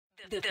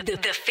The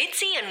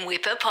Fitzy and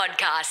Whipper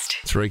podcast.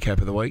 It's a recap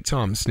of the week.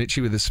 Tom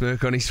Snitchy with a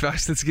smirk on his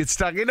face. Let's get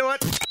stuck into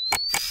it.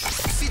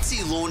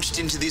 Fitzy launched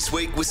into this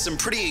week with some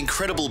pretty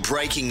incredible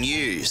breaking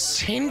news.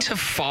 10 to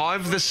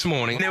 5 this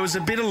morning. There was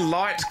a bit of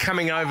light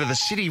coming over the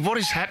city. What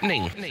is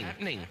happening?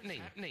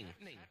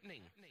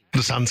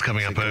 The sun's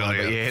coming up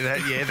earlier.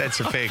 Yeah, that's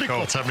a fair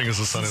call. What's happening is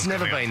the sun It's is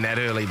never coming been that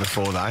early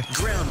before, though.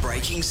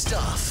 Groundbreaking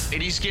stuff.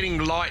 It is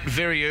getting light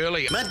very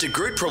early. Matt de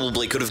Groot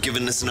probably could have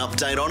given us an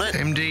update on it.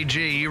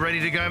 MDG, you ready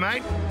to go,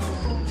 mate?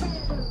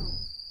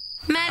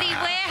 Maddie,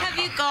 where have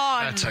you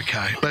gone? That's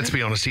okay. Let's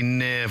be honest, he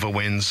never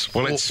wins.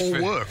 Well, or it's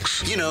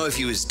works. You know, if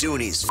he was doing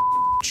his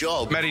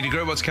job. Matty de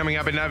Groot, what's coming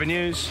up in Nova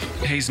News?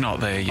 He's not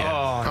there yet.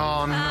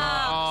 Oh,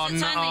 no.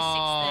 It's only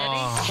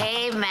 6:30.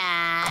 Hey,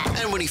 Matt.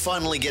 And when he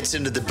finally gets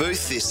into the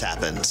booth, this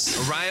happens.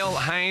 Rail,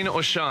 Hain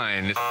or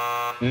Shine?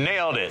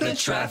 Nailed it.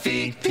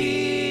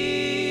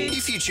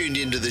 If you tuned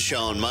into the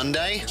show on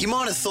Monday, you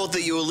might have thought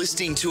that you were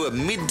listening to a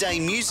midday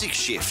music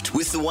shift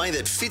with the way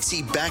that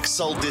Fitzy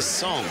backsold this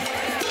song.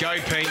 Go,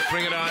 Pink.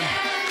 Bring it on.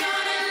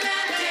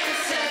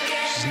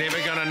 She's never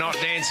going to not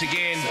dance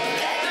again.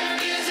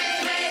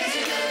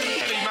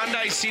 Happy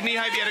Monday, Sydney.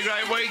 Hope you had a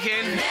great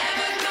weekend.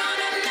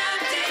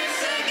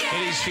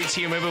 It is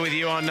Fitzy and Whipper with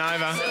you on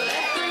Nova.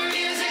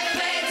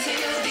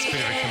 It's a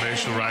bit of a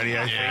commercial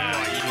radio thing.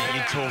 Like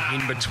you talk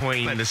in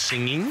between the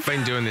singing.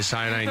 Been doing this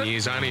 18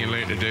 years. Only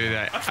learned to do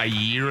that a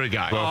year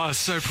ago. Oh,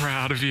 so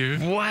proud of you.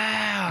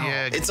 Wow.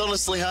 Yeah, It's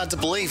honestly hard to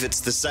believe it's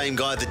the same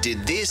guy that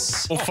did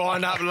this We'll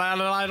find out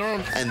later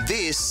on. and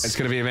this It's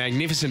going to be a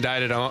magnificent day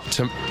today.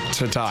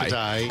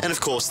 today. and, of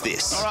course,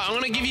 this. All right, I'm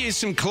going to give you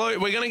some clue.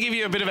 We're going to give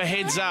you a bit of a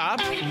heads up.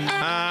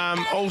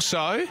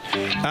 Also,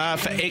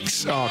 for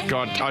X... Oh,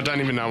 God, I don't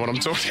even know what I'm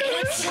talking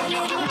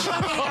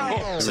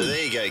about. So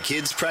there you go,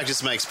 kids.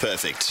 Practice makes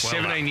perfect.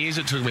 17 years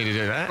it took me to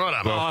do that. Right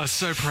up. Oh,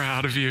 so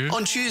proud of you.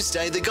 On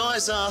Tuesday, the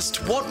guys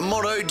asked, what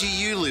motto do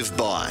you live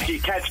by? You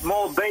catch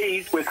more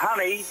bees with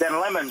honey than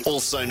lemons.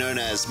 Also known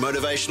as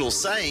motivational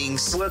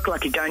sayings, Work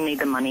like you don't need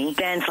the money,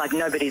 dance like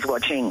nobody's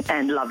watching,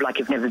 and love like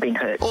you've never been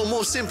hurt. or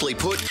more simply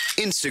put,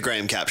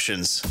 Instagram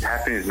captions.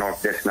 Happiness is not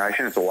a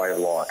destination, it's a way of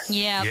life.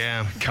 Yeah.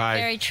 Yeah. Okay.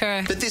 Very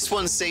true. But this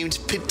one seemed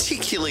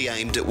particularly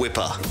aimed at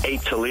Whipper.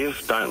 Eat to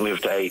live, don't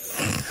live to eat.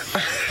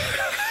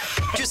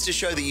 Just to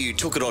show that you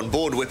took it on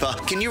board, Whipper,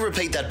 can you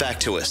repeat that back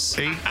to us?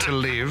 Eat to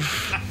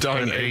live,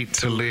 don't eat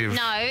to live.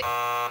 No.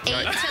 Eat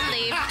to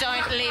live,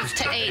 don't live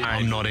to eat.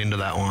 I'm not into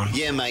that one.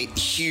 Yeah, mate,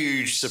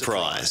 huge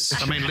surprise.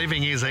 I mean,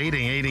 living is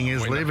eating, eating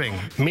is living.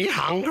 Me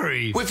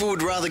hungry. Whipper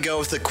would rather go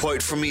with a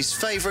quote from his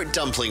favourite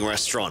dumpling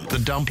restaurant. The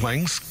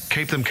dumplings,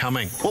 keep them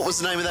coming. What was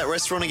the name of that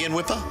restaurant again,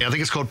 Whipper? Yeah, I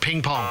think it's called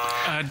Ping Pong.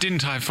 Din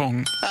Tai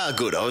Fung. Ah,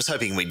 good. I was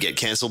hoping we'd get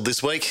cancelled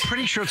this week.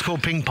 Pretty sure it's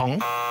called Ping Pong.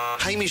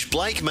 Hamish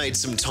Blake made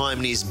some time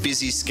in his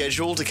busy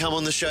schedule to come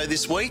on the show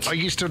this week. I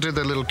used to do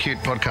the little cute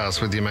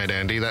podcast with your mate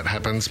Andy. That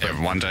happens. But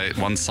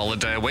One solid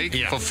day a week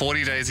for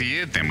 40 days a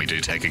year. Then we do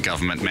take a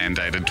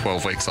government-mandated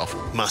 12 weeks off.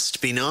 Must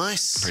be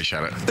nice.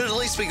 Appreciate it. But at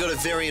least we got a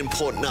very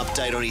important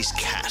update on his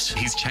cat.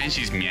 He's changed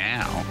his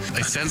meow.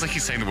 It sounds like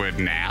he's saying the word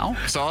now.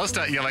 So I'll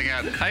start yelling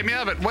out, "Hey,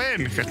 meow, but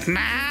when?" He goes,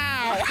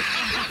 "Now."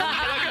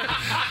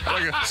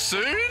 like a,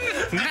 soon?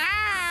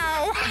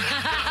 Now.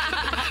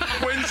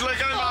 When's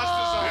Lego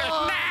Masters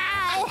on?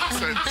 Now.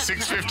 So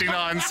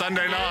 6:59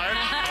 Sunday night.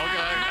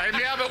 Okay. Hey,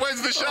 meow, but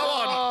when's the show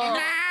on?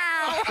 Now.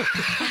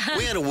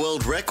 We had a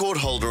world record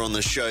holder on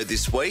the show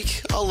this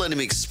week. I'll let him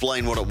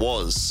explain what it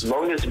was.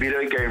 Longest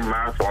video game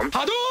marathon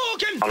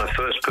on a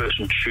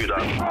first-person shooter,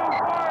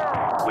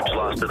 which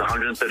lasted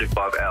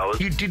 135 hours.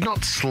 you did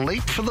not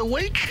sleep for the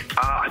week?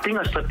 I think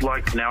I slept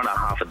like an hour and a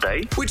half a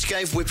day. Which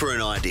gave Whipper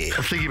an idea.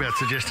 I'm thinking about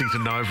suggesting to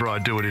Nova I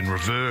do it in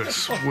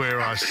reverse, where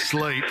I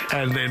sleep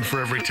and then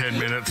for every 10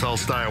 minutes I'll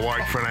stay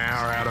awake for an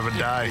hour out of a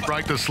day.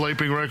 Break the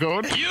sleeping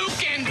record. You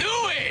can do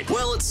it!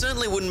 Well, it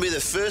certainly wouldn't be the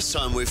first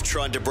time we've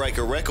tried to break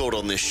a record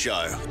on this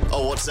show.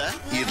 Oh, what's that?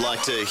 You'd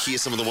like to hear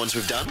some of the ones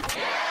we've done?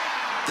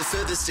 The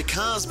furthest a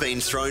car's been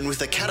thrown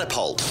with a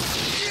catapult.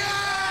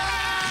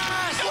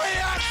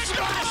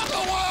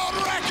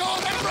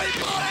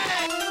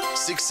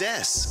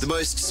 Success. The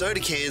most soda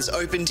cans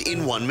opened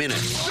in 1 minute.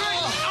 He's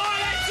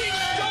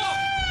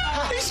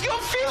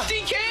got 50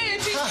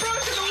 cans! He's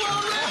broken the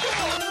world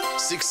record!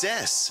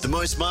 Success. The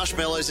most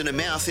marshmallows in a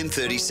mouth in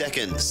 30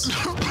 seconds.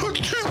 Put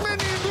too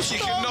many in the You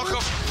can knock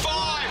off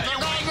 5! You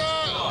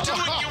do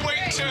it, you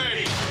weak two!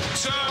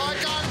 I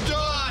can't do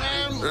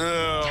it, man.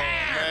 Oh,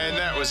 man,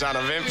 that was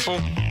uneventful.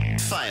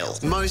 Fail.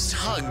 Most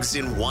hugs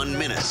in 1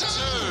 minute.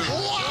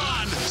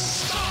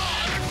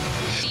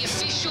 The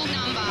official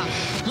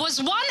number was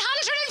 150!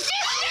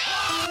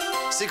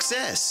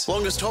 Success.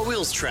 Longest Hot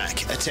Wheels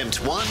track.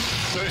 Attempt 1.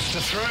 Booster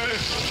through.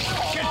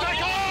 Get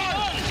back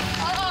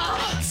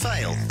on!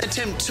 Fail.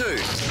 Attempt 2.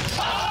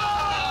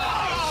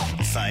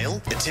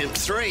 Fail. Attempt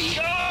 3.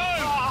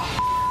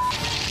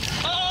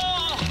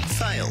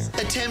 Fail.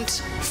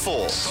 Attempt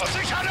 4.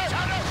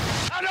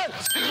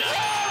 600!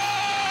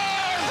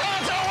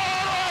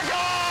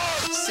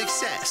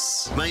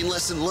 Success. Main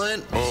lesson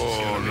learnt.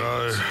 Oh,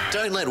 no.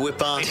 Don't let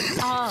Whipper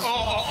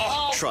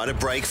try to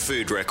break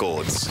food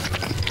records.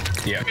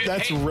 Yeah.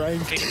 That's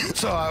rank.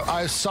 So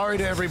I'm sorry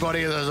to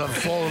everybody that I've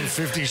fallen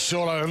 50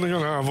 short. I only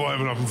gonna have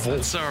 11 up and full.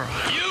 It's all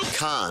right. You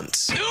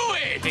can't. Do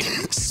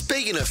it!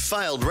 Speaking of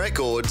failed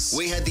records,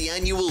 we had the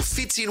annual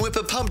Fitzy and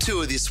Whipper pub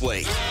tour this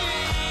week.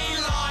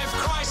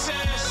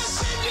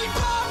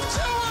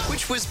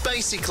 Which was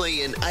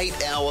basically an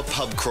 8-hour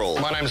pub crawl.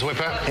 My name's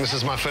Whipper, and this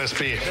is my first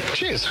beer.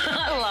 Cheers.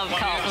 I love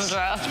Carlton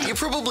Draft. You're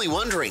probably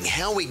wondering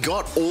how we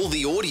got all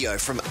the audio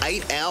from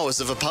 8 hours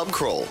of a pub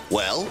crawl.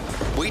 Well,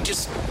 we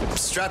just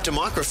strapped a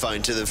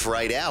microphone to them for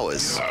 8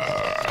 hours.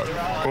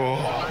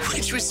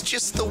 Which was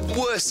just the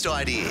worst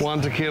idea.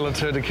 1 tequila,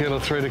 2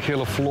 tequila, 3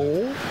 tequila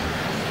floor.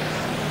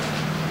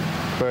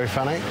 Very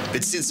funny.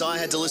 But since I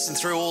had to listen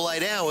through all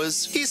 8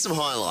 hours, here's some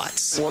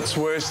highlights. What's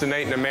worse than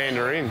eating a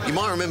mandarin? You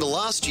might remember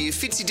last year,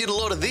 Fitzy did a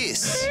lot of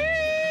this.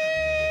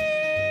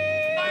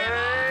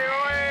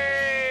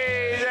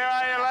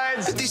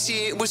 But this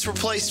year it was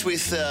replaced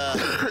with that.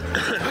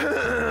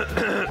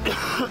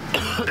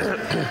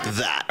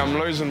 I'm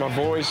losing my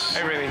voice.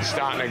 Everything's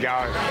starting to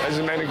go.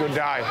 Hasn't been a good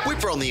day.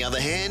 Whipper, on the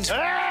other hand,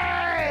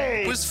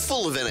 was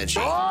full of energy.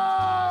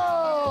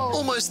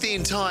 Almost the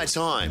entire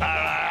time.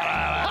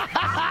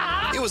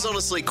 It was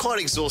honestly quite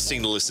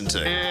exhausting to listen to.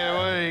 Yeah,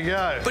 well, there you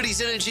go. But his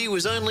energy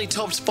was only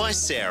topped by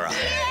Sarah,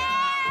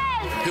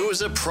 who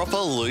was a proper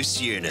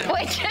loose unit.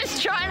 We're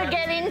just trying to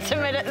get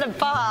intimate at the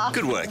bar.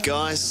 Good work,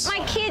 guys.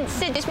 My kids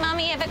said, is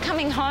Mummy ever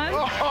coming home?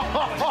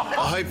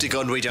 I hope to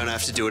God we don't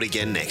have to do it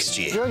again next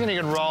Do year. you reckon you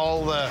could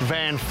roll the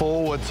van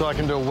forward so I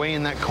can do a wee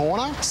in that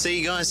corner? See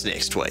you guys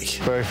next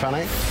week. Very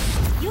funny.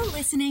 You're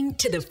listening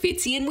to the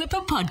Fitzy and Whipper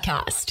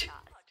podcast.